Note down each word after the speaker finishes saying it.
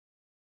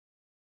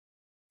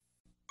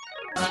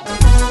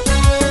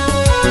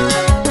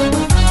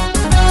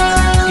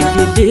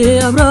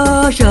إلي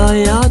أبراشا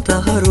يا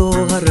تهرو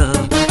هرا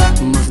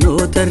مزنو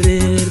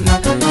ترير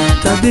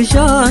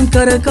تبشان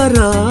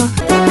كركرا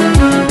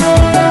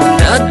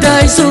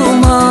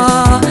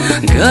دادايسوما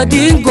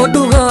قادين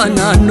قدوها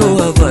نانو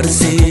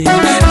أفرسي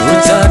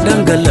نوچا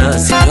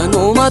دنگلاس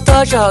كانو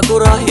متا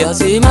شاكورا يا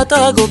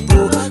سيمتا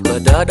قبو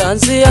بدادان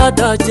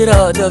سيادا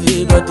جرا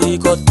دفي بدي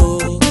قطو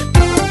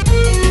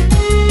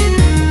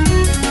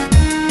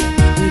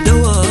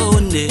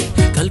دواوني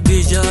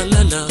قلبي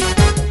جاللا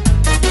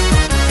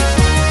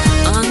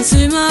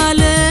أنسي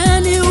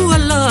ماليني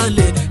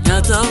والالي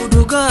نتاو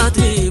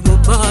دوغاتي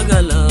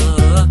بباغلا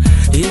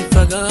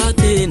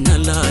إنفقاتي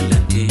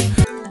نلالتي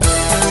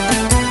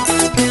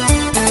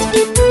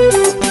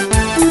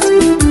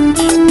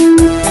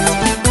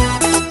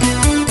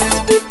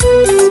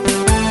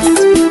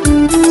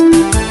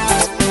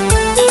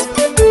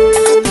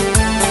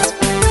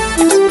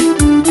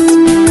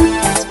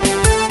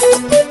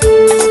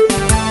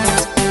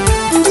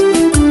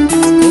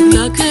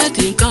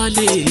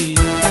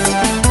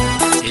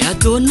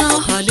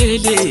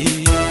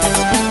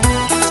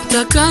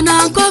Takana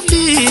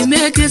kofli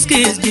mekis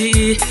kisdi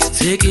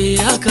SEEQI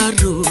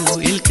KHAARUU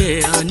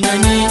ILKEE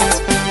AANNANII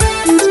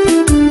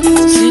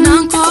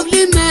Sinan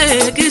kofli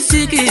mekis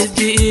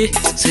kisdi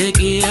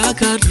SEEQI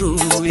KHAARUU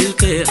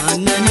ILKEE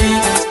AANNANII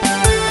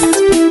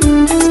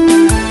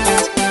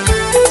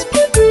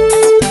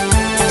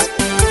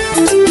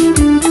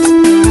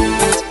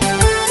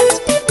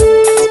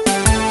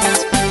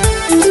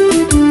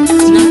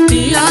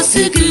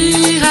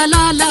SEEQI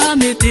halala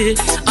miti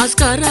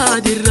askara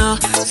dirra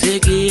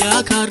SEEQI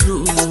KHAARUU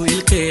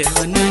ILKEE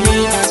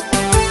AANNANII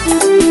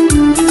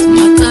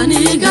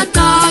matani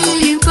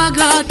gatai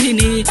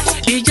fagatini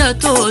ija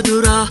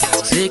todura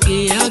SEEQI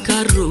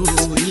KHAARUU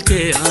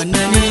ILKEE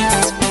AANNANII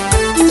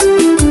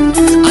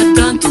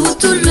addan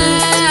tuturre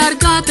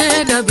argate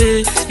dabe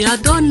ya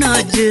donna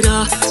jira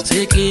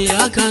SEEQI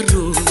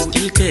KHAARUU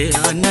ILKEE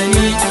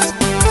AANNANII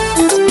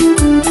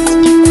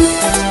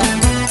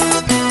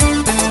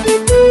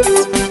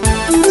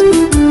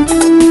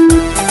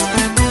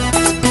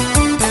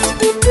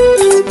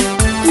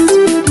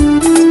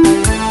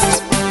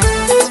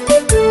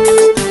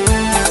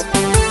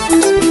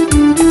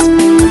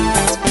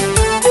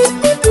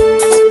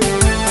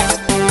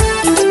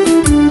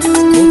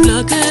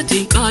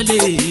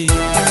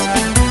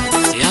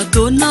ya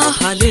donna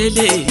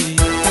halele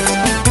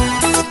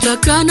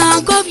takana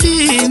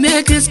kofli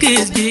mekis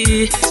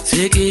kisdi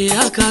SEEQI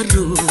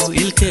KHAARUU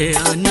ILKEE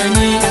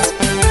AANNANII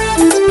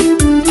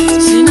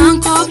sinan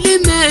kofli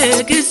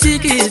mekis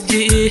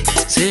kisdi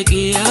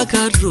SEEQI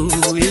KHAARUU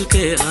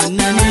ILKEE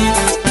AANNANII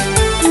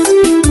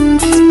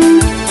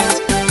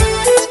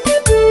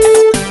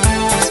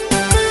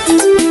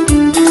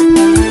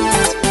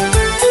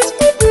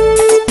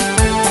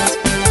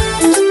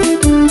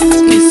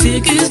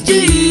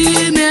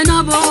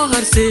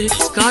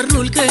KHAARUU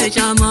ILKEE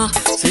chama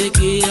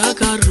SEEQI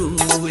KHAARUU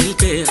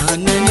ILKEE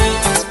AANNANII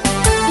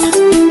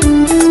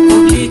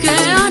Oblike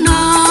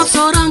anaf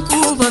soran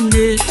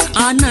kubamne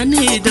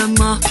AANNANII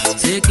damma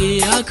SEEQI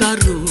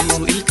KHAARUU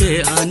ILKEE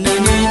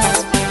AANNANII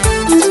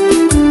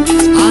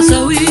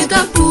Asawi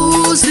tapu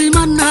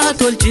simanna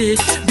tolche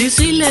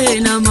disile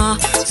nama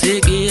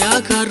SEEQI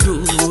KHAARUU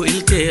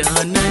ILKEE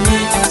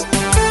AANNANII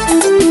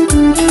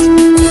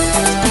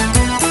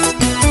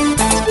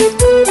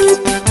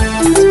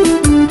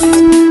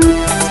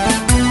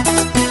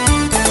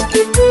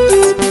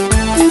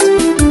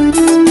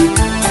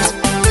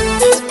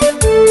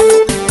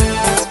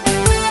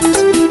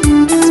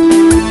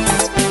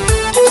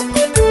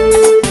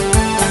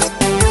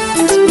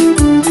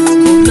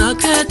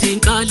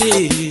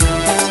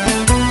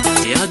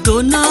ya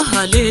donna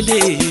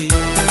halele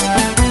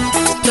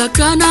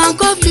takana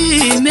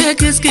kofli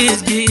mekis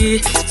kisdi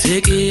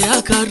SEEQI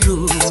KHAARUU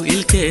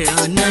ILKEE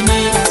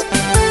AANNANII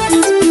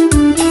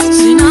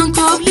sinan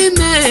kofli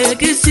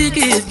mekis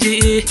kisdi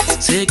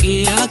SEEQI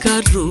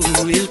KHAARUU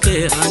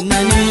ILKEE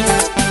AANNANII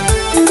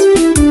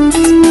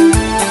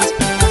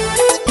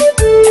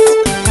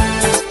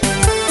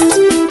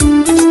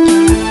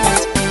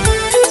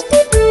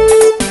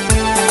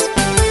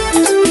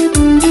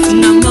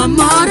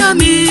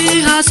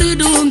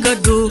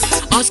Sidungadu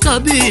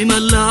askabi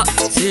malla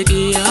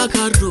SEEQI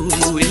KHAARUU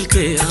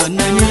ILKEE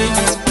AANNANII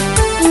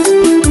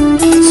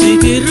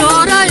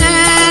Sikirora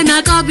ena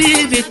kabi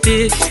vitti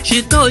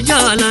shito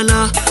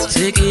jalala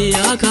SEEQI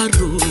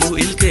KHAARUU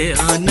ILKEE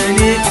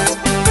AANNANII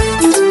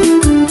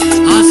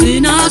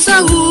Asina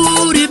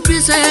sahuri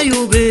pise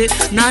yube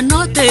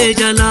nanote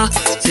jala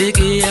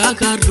SEEQI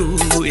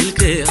KHAARUU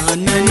ILKEE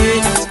AANNANII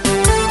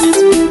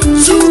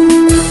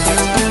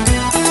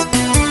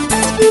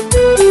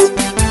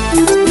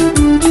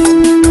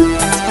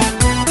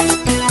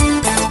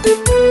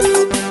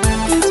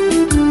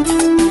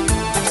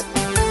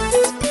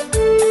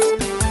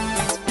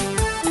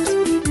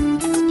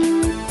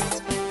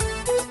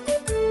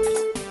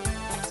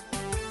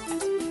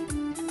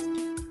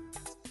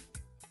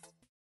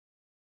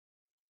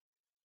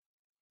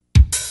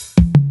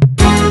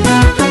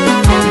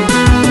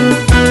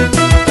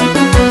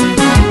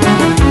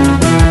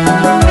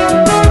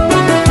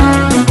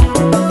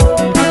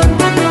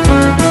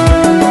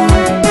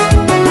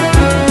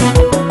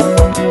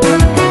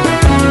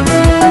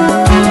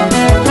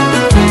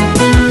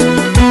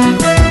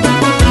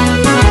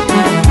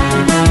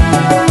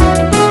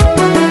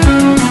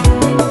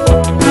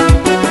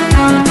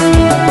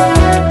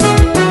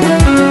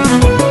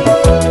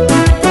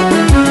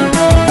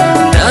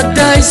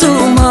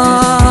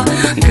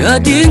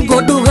Gadin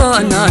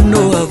goduga nano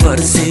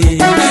avarsi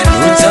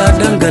Nucha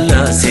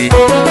dangalasi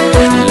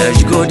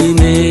Lash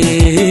godime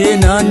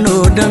nano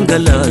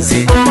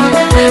dangalasi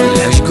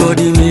Lash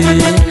godime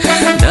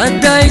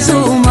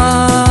Daddaayisuma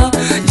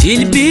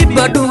Jilbi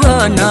baduga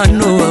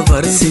nano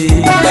avarsi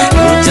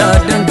Nucha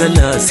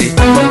dangalasi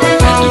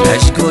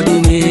Lash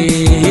godime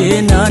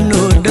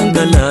nano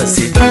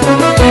dangalasi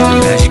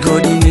Lash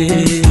godime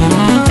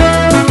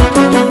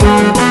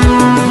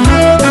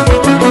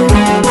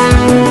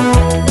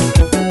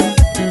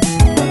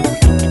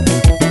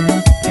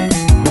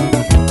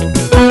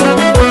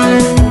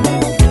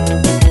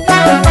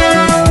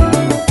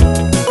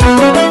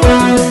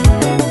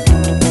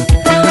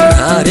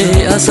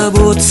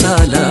Sabut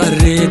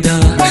salareda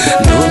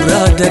Dobra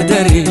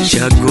dardari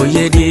shago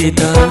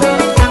yedita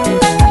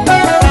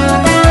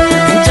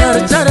Char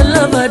char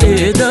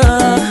lavadeda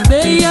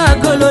Beya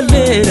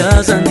golole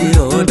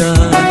razandiroda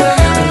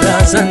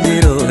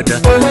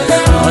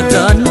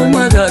Atanu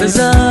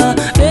magarza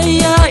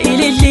Beya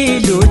ilili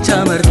lucha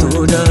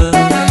martuda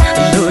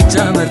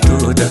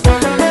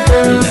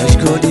Lash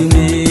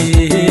godime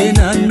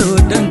nano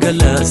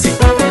dangalasi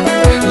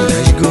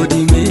Lash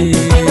godime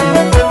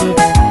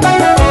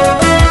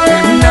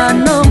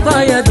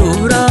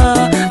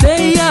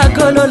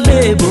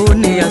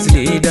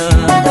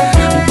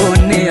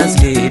Bonne as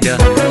leader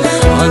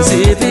On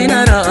sitting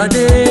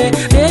arade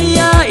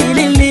Beya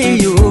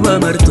ilili yuba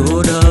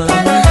martoda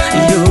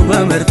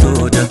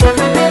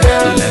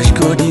Lash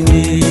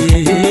godime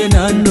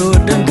nano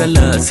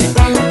dangalasi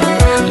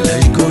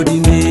Lash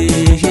godime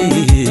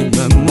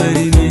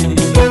mamarime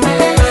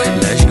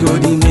Lash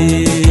godime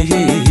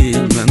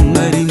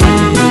mamarime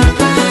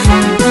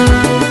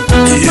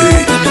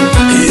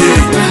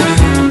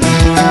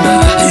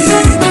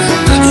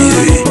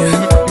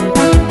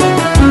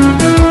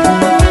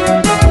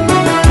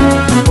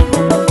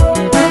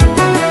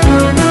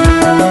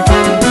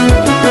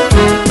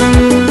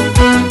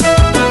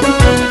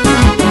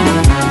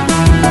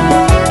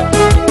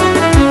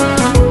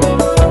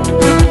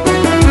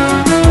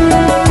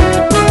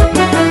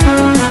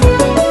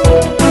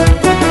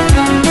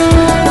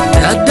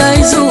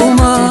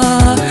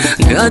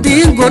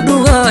Gadin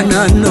goduga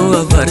nano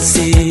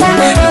avarsi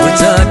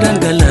Nucha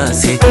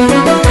dangalasi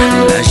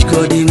Lash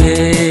godime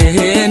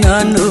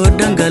nano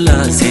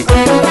dangalasi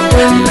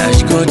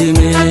Lash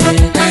godime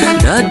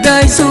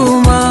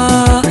Daddaayisuma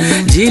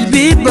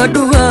Jilbi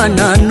baduga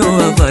nano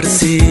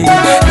avarsi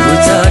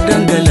Nucha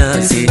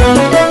dangalasi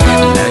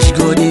Lash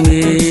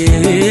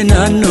godime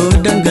nano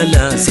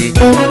dangalasi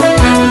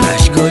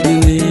Lash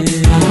godime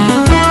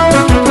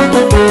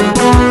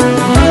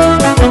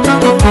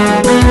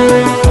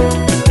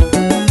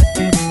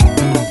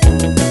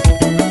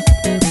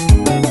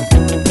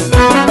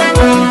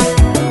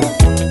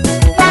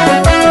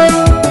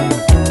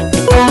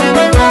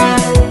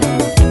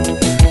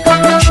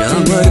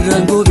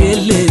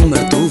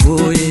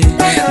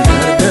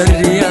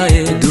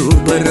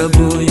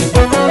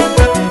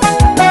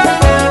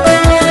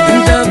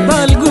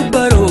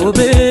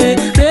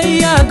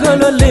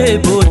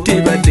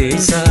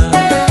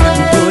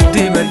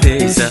Boti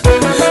badesa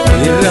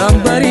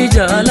Mirambari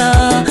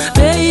jala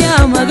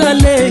Beya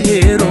magale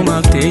hero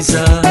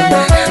maftesa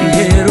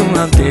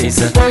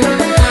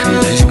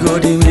Lash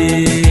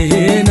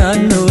godime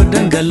nano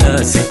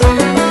dangalasi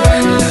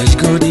Lash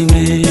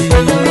godime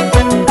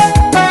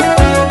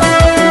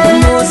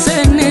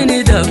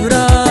Mosenini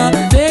dabra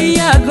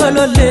Beya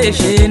golole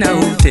shena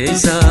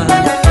uftesa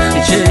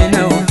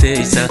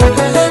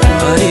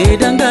Bari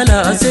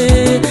dangalase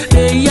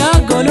Beya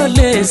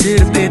golole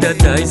sirbe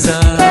daddaayisa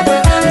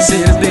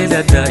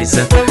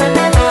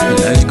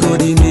Lash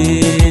godime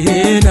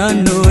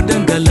nano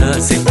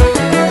dangalasi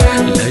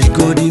Lash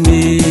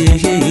godime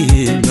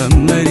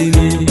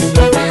mamarime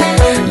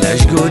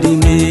Lash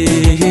godime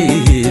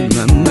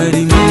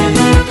mamarime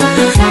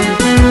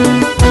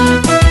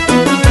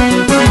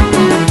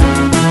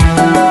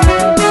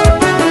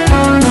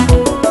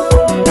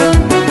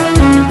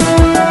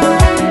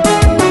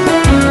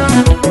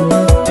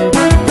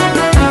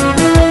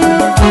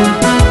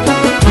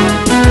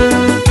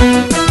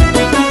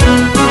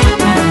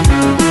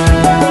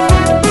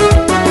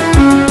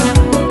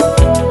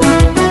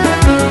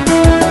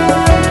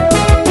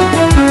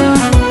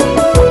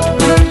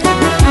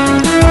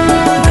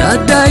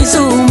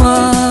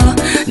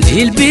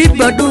Jilbi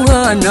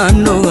baduga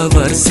nano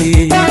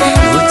avarsi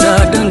Nucha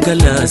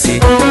dangalasi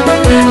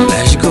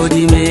Lash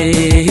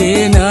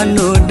godime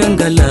nano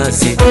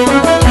dangalasi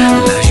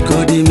Lash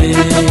godime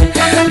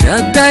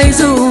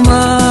Daddaayisuma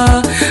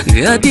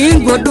Gadin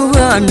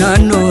goduga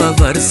nano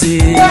avarsi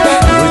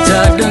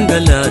Nucha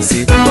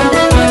dangalasi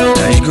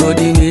Lash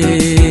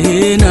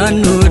godime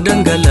nano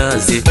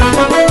dangalasi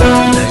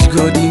Lash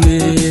godime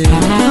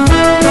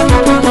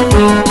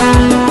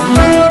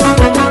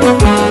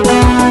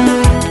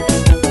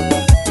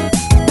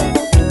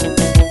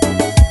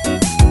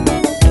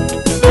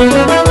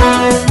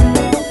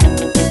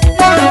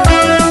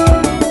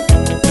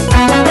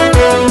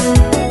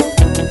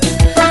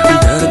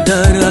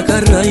Dardara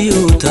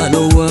karrayu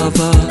talo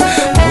wafa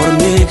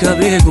Morme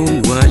kabegu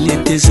wali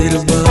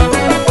sirba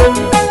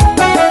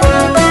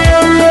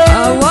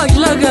Awaj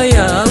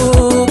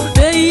lagayao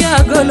Eya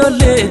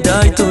golole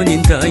Daitun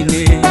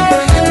indaine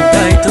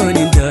Daitun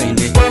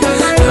indaine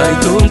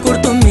Daitun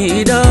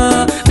kurtumida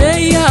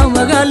Eya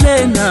magale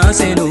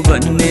Nasenu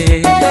banne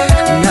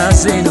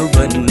Nasenu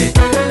banne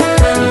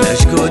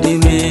Lashkodi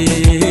me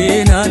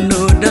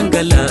Nano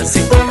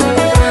dangalasi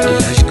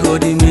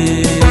Lashkodi me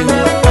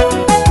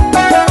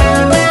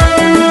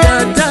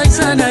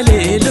Daddaayisana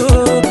lelo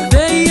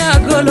Eya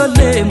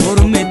golole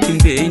Mormetin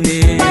beine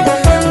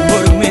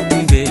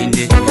Mormetin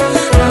beine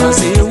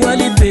Nase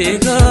wali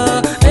bega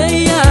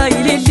Eya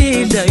ilili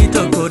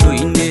Laito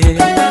kodoine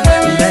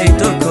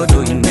Laito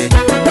kodoine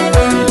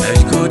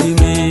Lashkodi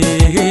me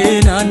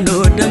Nano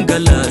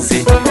dangalasi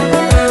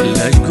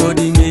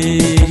Lashkodi me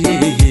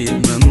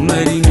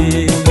Mamari me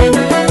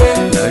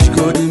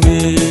Lashkodi me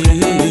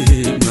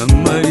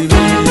Mamari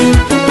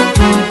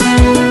me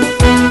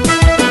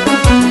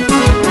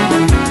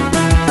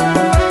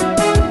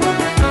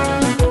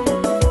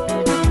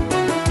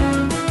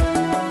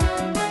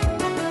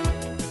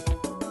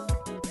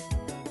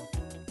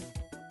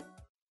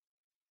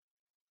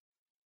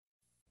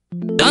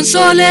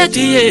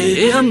Dansoleetiye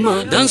hamma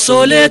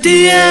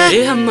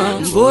dansoleetiye hamma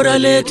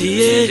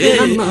boraleetiye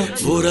hamma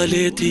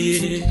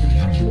boraleetiye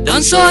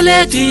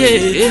Dansoleetiye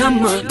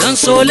hamma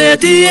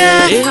dansoleetiye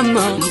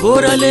hamma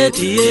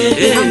boraleetiye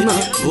hamma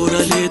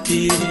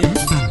boraleetiye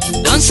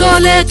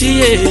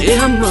Dansoleetiye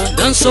hamma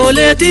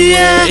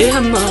dansoleetiye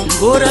hamma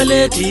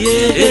boraleetiye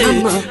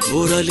hamma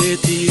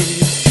boraleetiye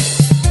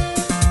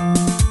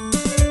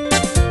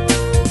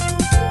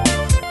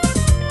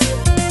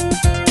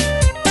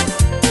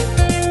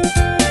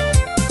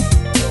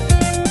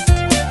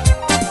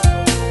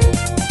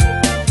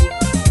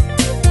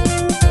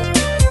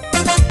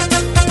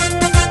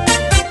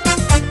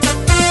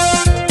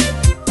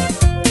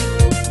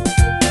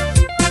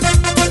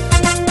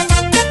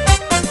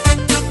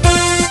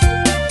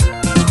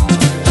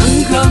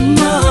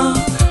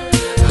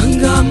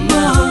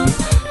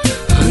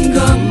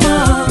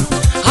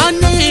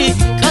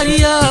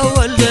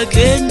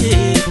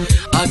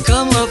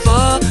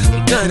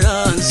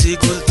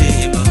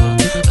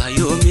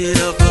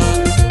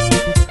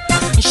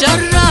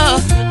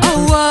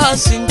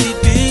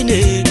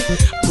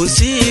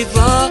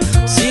Kusiva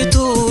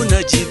situ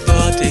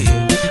najibate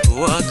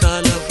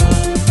wakalafa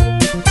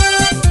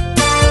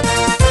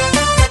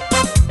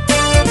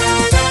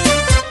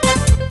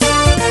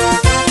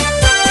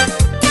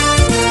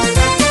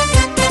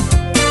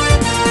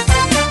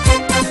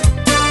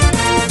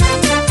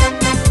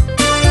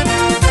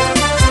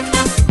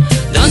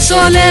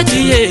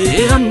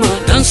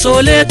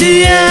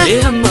Dansoleetiye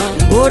hamma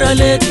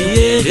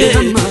boraleetiye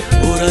hamma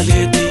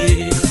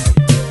boraleetiye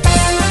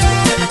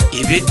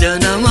Ibidda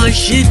nama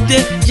shidde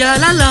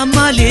jaalala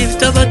maaliif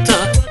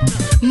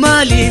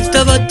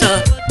taphata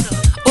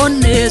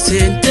Onne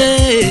seente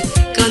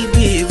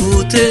qalbii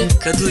buute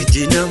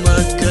kadurji nama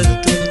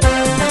galtu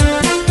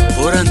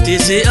Boranti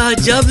si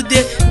ajabde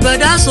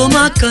badaaso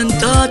makkan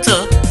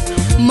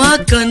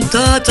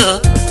taata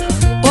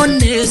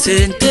Onne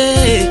seente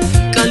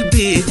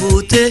qalbii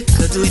buute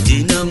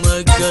kadurji nama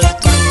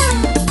galtu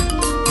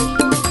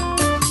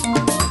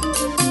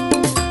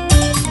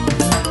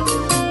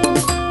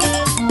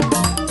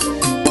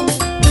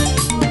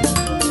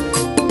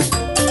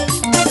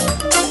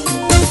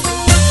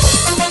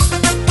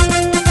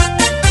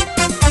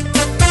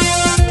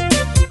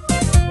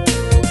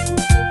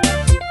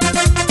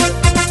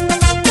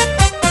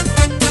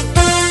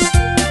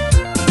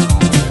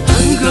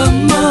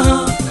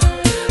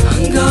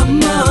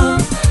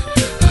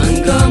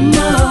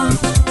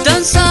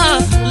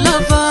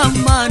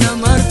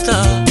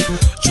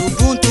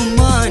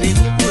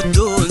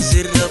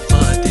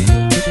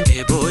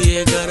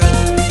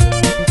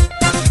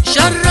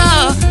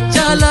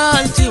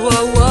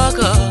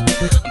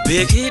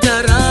Beki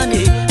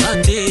darani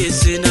ati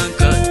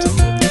sinankatu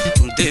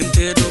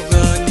Untemte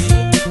dugani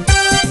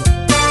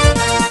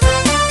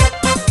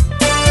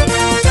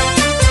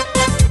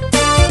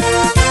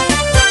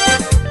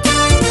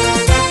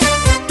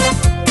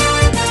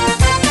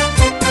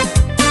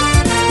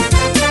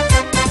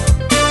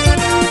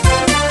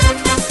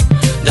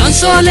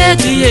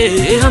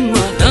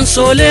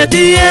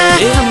Dansoleetiye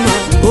hamma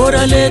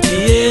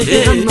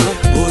boraleetiye hamma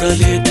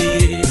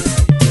boraleetiye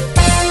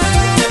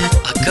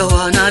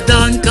Kawana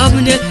dan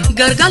kabne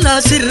gargala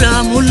sirra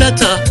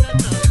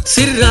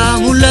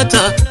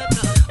mulata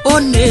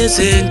Onne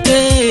seente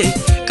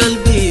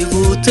qalbii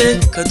buute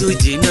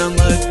kaduji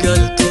nama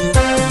galtu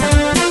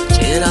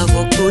Cheera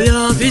fokkuya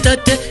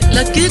bitatte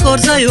lakki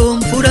korsa yoom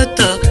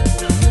fudhatta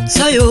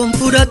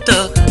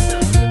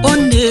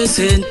Onne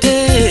seente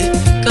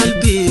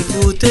qalbii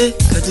buute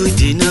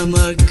kaduji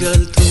nama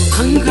galtu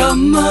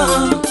Hangama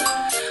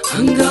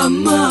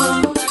Hangama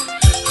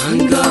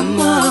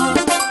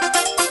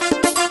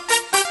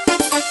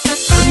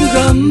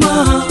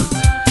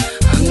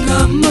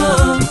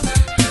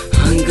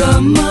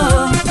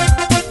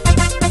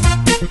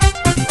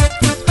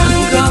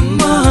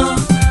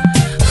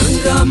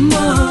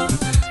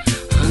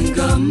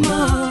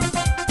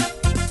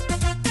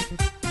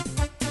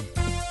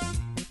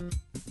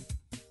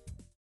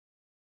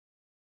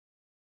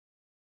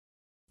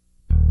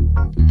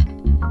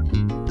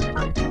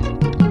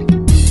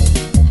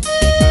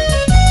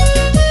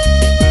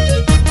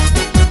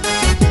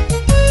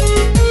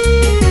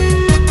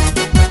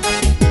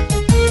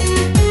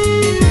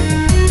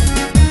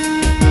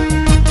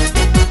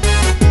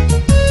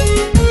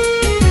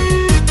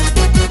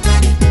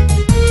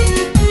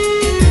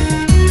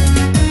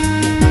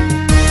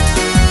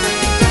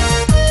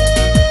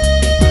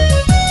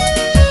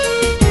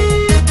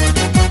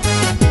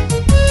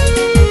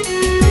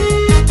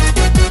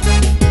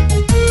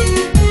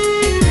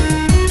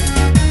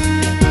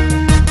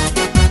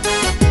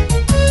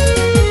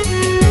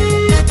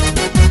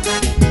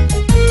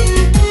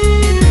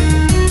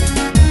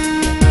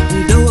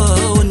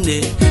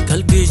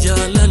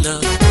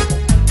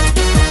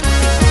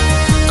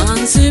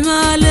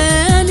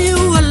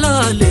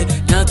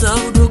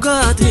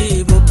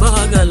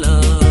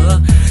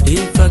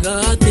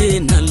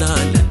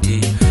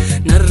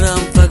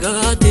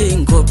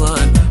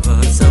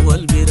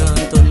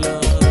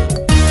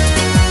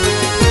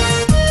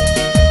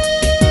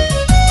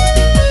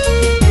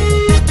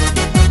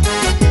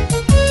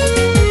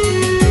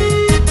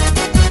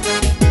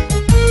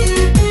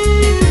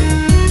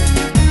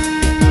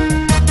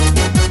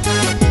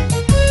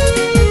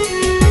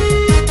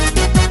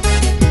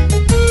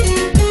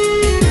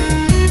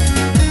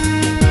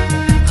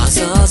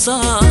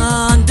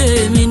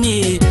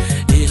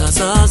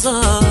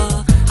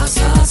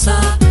hasasa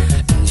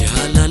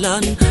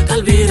jalalan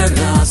kalbira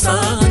rasa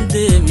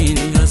demin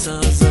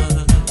hasasa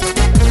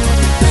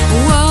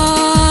wa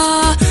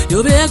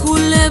yobe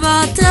kulle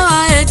batte wa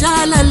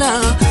jalala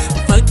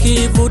fakki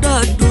buda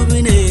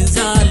dubine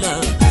zala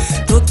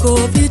tokko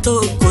fi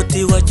tokko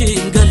ti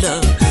wajingala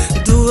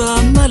du'a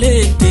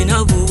malenti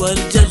nabu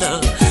wal jala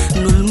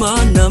nulma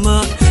nama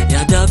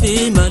yada fi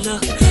mala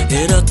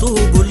era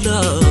tubulla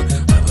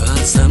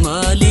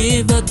samali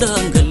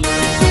badangala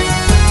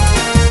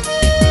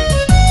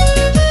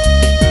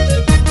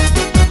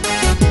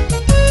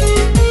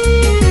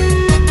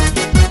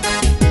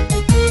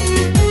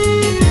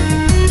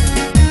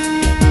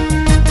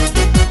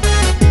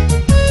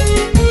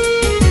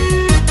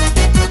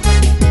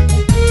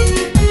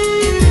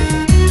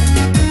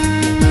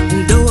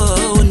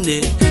dawaone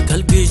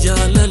kalbi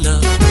jalala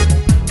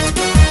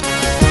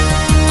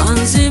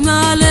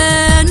anzimale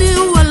ni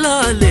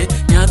walale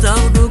nyata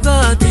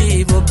udugati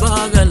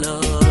bagala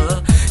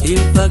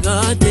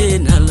impagate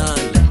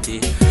nalalati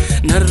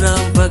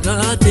narram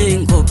bagate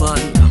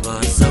ngoban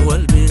abarsa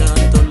wal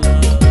birantolla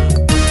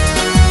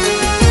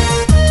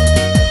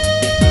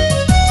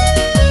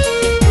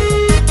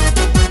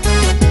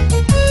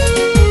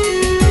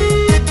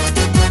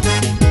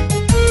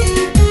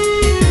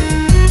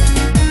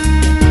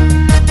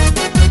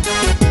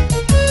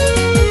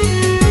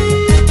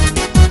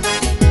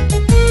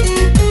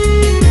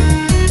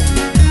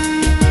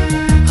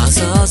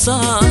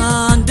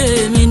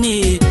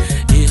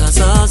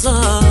hasasa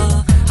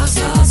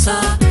hasasa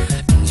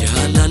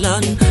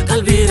jalalan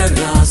kalbira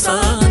rasa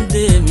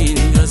demin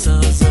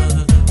hasasa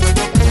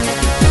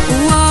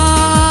wa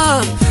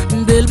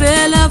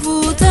belbela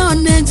futa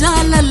onne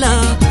jalala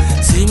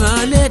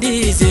simale di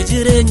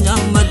sejire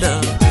nyamala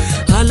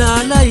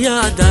halala ya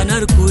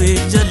danar kuwe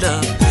jala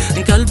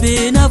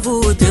kalbina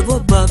fute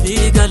bobba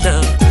bigala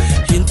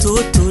hintu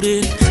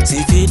turin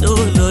sifido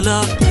lola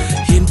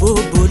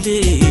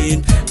himbobulin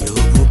yo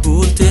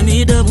bubulte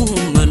midamu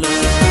mala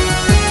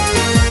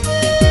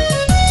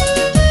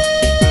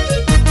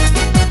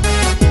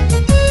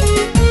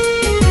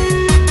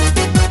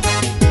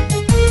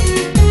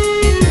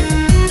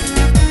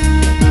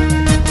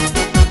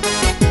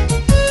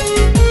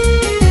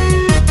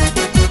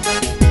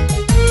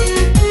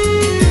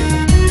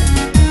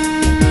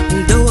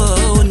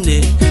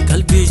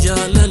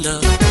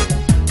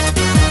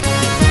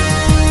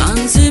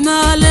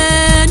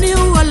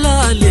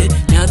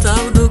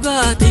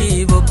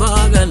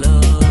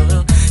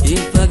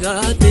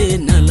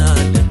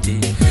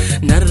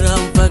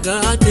narram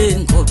bagate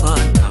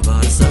ngoban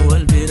abarsa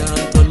wal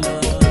birantolla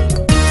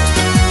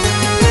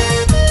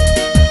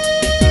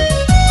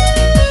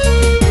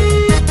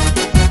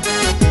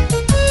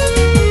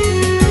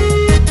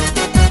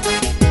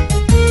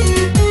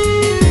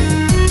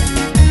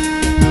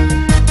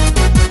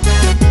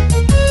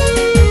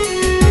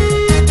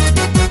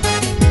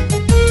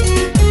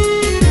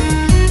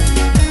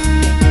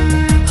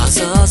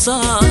hasasa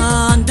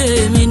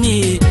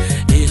demini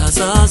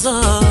hasasa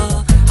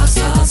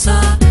hasasa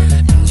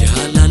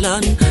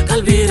jalalan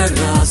kalbira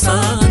rasa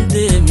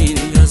demin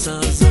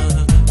hasasa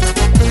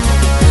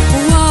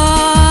wa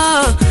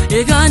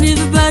egani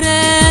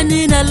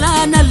bareni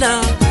nala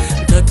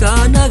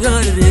takana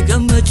garre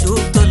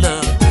gamchutola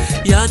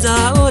yada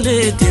ole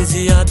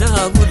tinziyada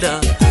bula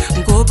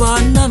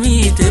goban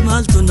namite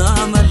maltuna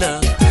mala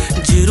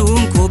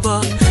jirun koba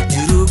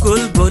jiru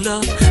golbola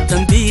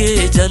tambiye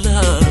jala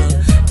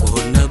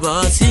onna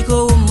basi ko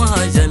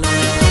majala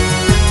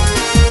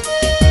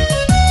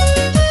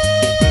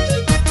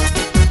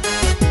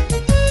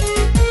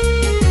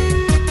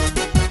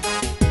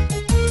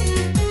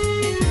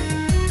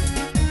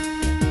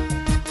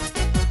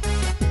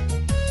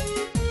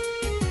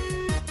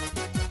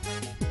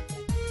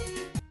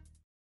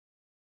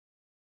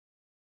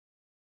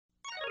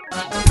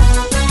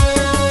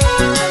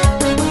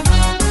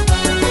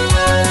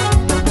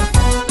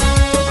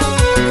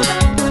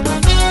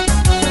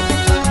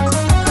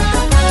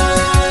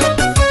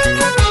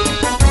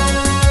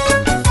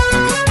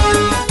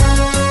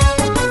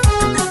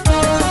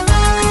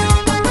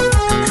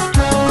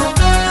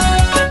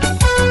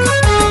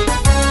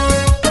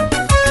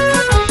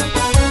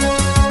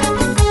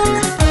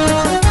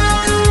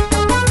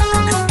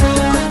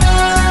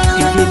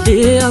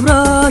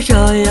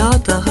shaya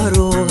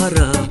taharo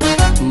hara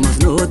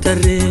mazno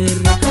tarir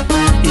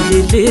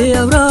illi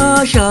abra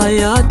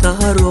shaya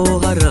taharo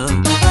hara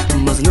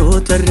mazno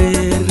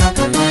tarir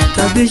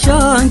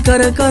tabishan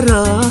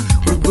karakara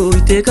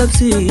urgoite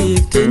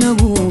kapsifte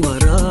namu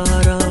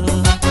harara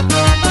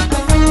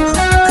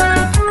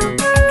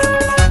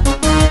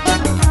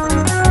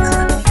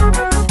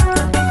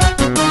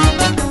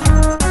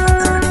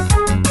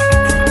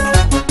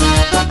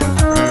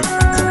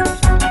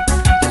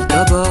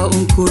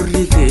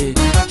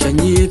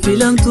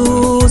filamtu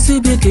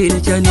sibikil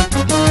jani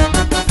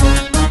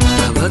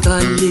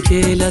tabakalli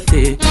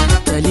kelate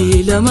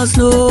talila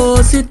masno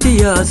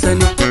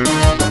sitiyasani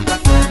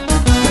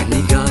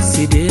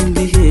nigasi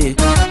dembihe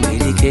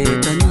milike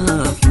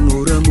tanaf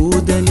nura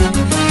mudani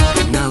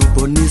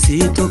nabon Tonisi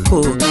toko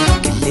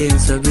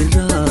Killensa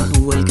birra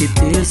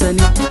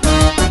walqixxeessani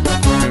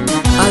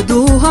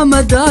Aduu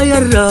hamadaa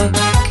yarra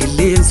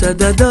Killensa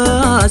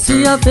dadaa si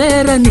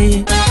affeerani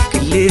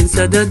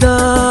Killensa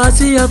dadaa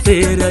si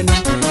affeerani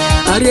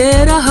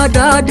Areera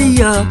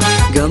hadaadiyyaa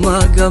gama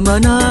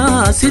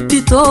gamanaa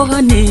sitti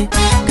toohani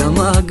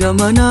Gama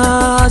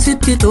gamanaa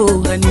sitti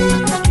toohani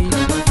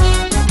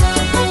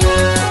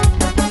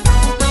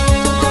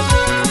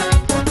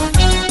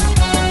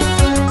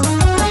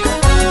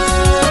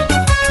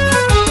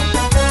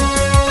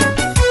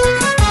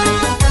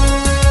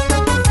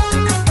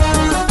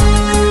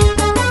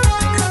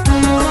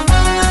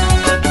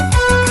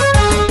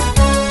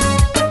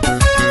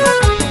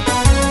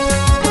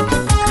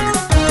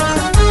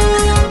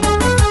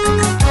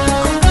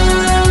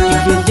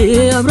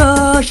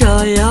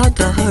Abrasha ya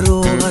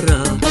taharohara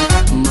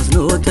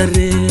masno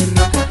tarir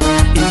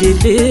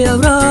Ilile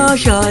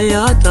abrasha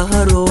ya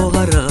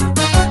taharohara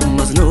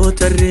masno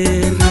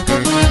tarir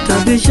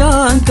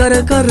Tabishan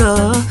karakara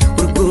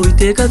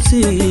urgoite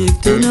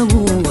kapsifte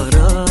namu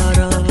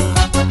harara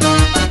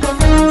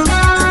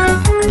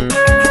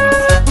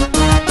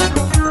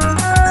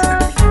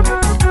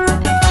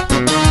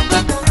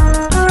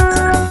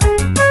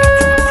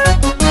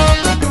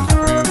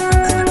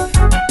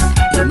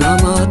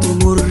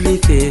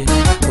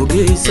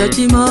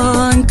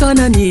Sachiman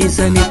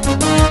kananisani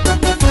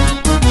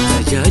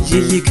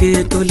Tajajili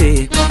ke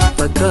tole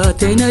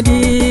Fakate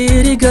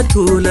nadiri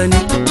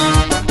gatulani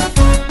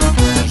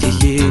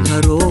Lilin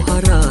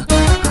harohara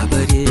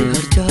Habari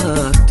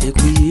harjarte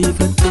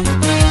kuyifatte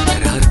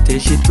Hararte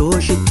shito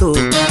shito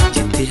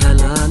Jitti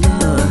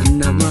halala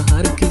nama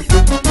harkite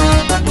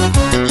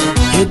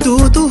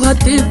Hedutu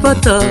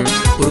hatifata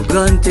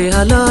Urgante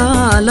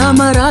halala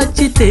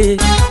marachite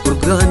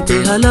Urgante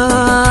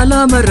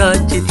halala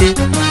marachite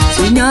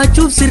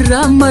Sinyaachuuf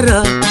sirraan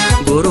mara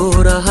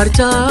Gorora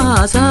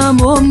harcaasaa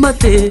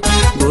moommate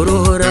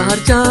Gorora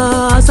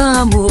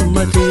harcaasaa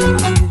moommate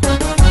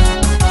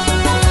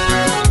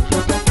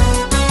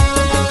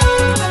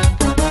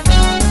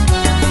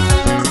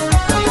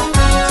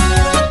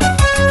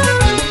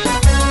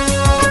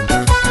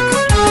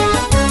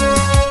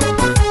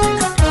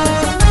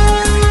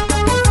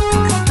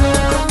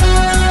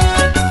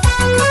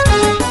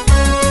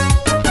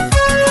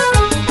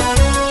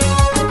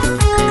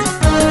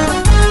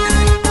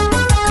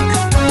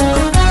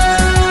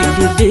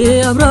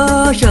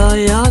Abrasha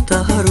ya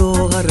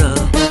taharohara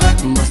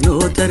masno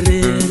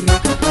tarir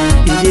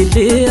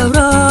Ilile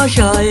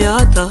abrasha ya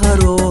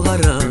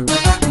taharohara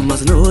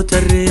masno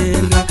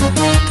tarir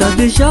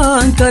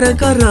Tabishan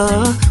karakara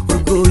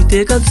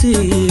urgoite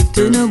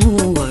kapsifte namu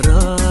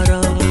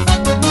harara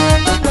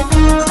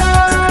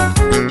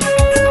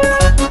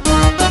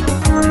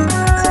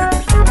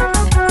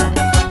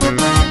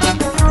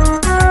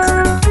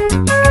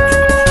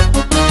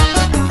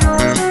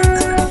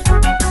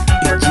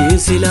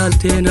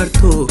Silaalteen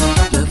artuu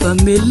lafa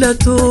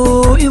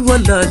mil'atuu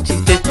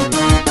iwwallaalchite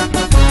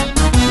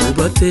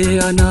Hubattee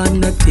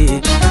anaannatti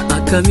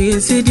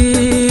akkamiin si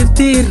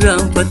dhiifti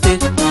irraanfatte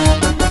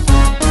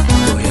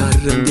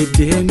Boyaarran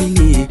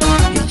deddeemini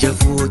ija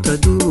fuuta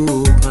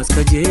duubaas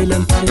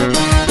kajeelamte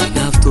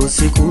Naaftuu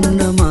si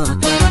qunnama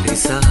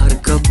risaa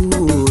harka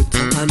buuta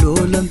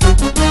haloolamte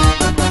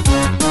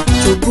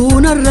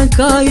Cubbuun har'an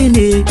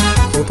kaayini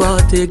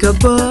kophaatee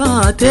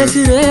gabbaatee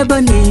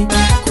sireebani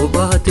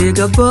Kophaatee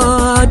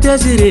gabbaatee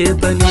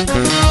sireebani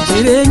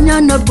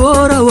Jireenyaan na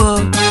boorawaa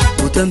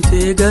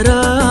butamtee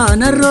garaa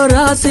narroo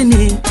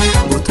raasini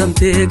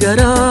Butamtee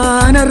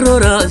garaa narroo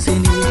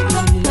raasini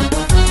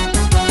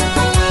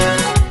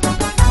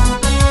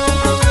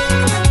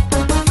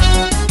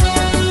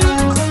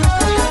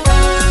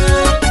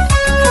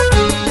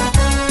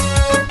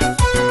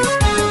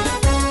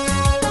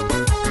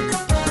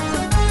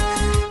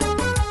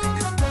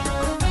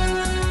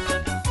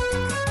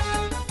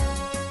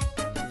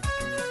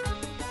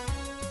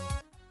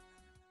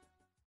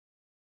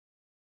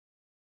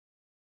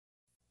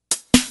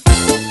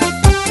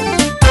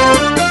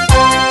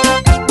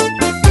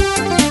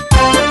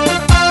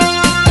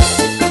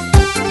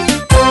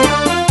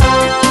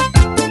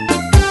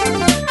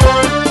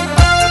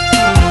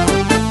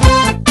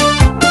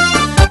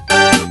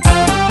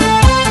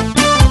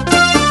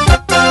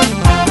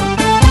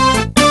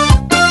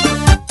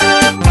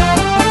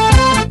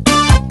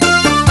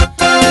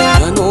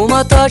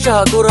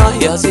Shakura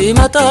yasi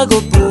mata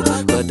gobbu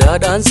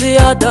badadaan si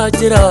aadaa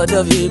jira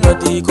dafii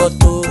badii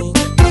kottu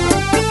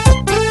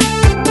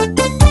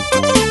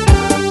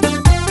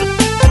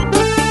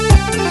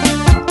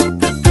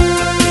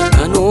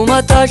Kanuu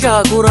mata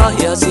shakura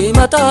yasi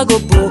mata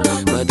gobbu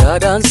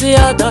badadaan si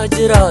aadaa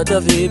jira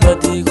dafii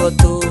badii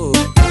kottu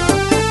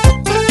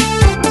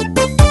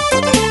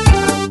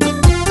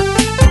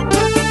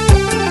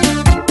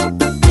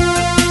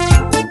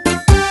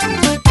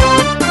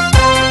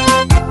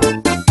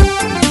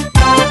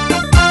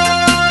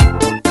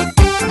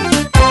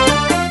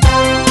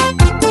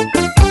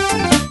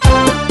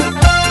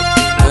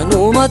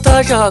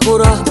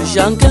Shakura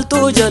shankiltu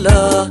jala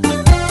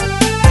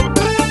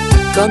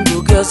kan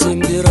duugaa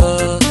simbira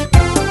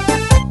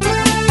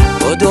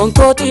odoon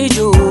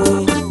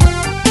kootiijuu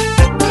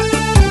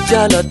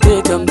jaalattee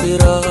kan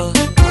bira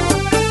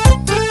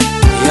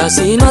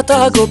yaasii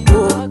mataa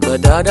gobboo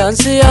badaadhaan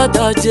si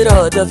yaadaa jira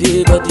dafii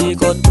badii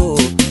kottuu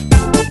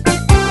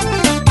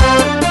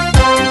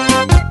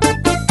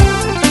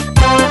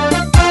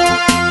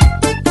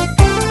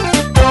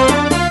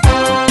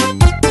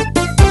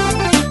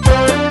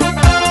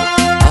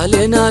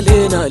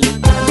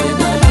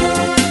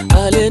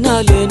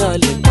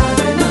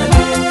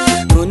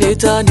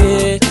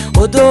Nunitaane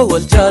odoo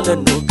wal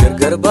jaalannu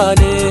gargar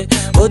baane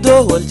odoo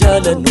wal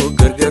jaalannu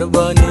gargar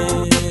baane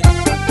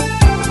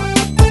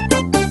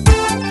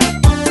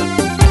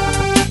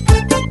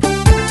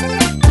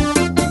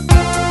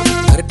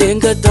Ardeen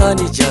gaddaan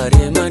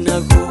ijaaree mana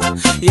koo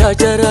yaa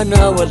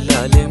jaranaa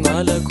wallaalee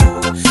maala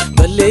koo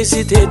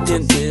balleessitee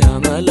deemtee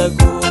amala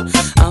koo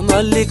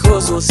amalli koo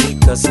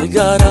soosika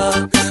sigaaraa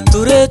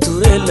turee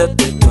turee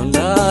laphee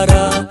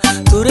dollaara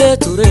turee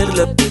turee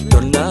laphee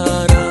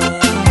dollaara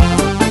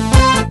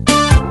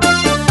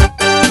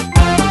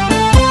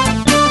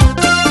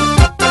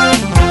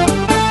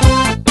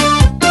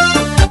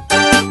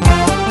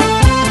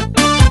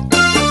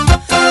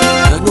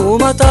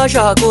Mata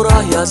shakura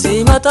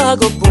yaasii mataa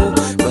gobboo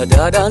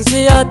badaadhaan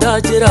si yaadaa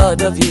jira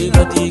dafii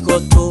badii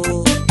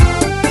kottuu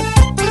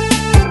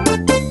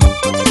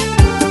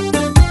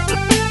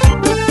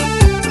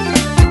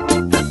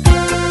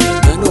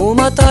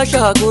Mata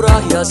shakura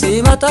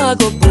yaasii mataa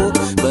gobboo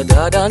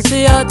badaadhaan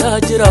si yaadaa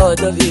jira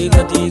dafii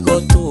badii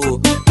kottuu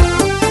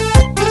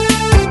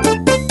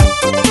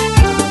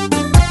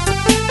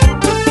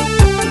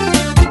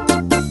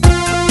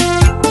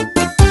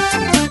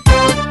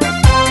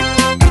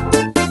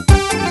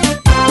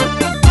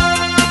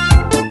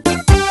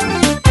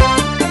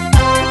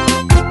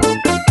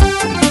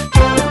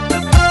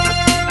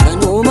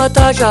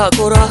Mata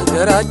shakura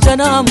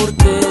garachana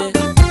murte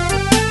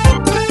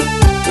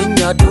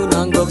Tinya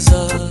dunan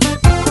goksa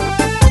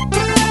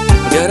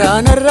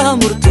Garana ra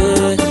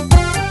murte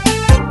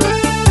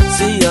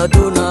Siya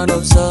dunan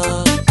obsa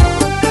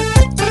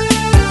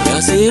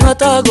Yasi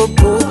mata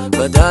gobbo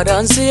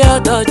badadan siya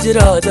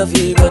dajira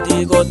dafi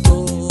badi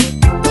gotu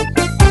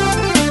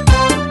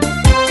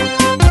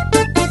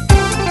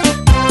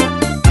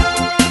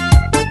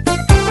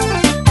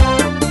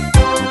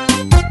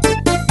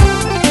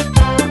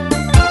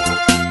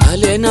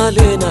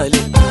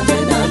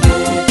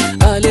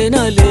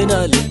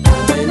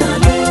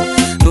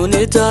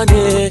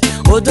Nunitaane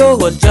odoo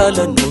wal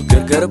jaalannu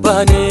gargar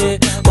baane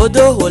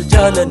odoo wal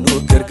jaalannu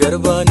gargar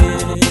baane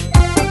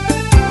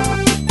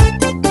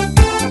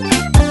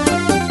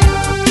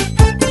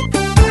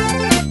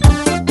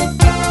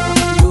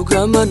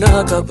Luga mana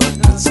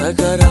qabanan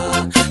sagara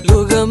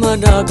luga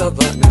mana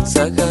qabanan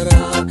sagara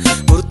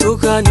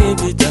burtukaanii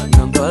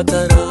bidaanan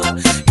batara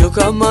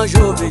Yookaan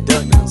maashoo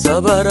bidaanan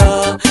sabara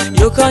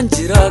Yookaan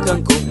jiraa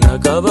kan koona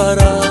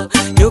kabara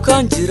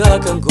Yookaan jiraa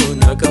kan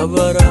koona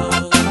kabara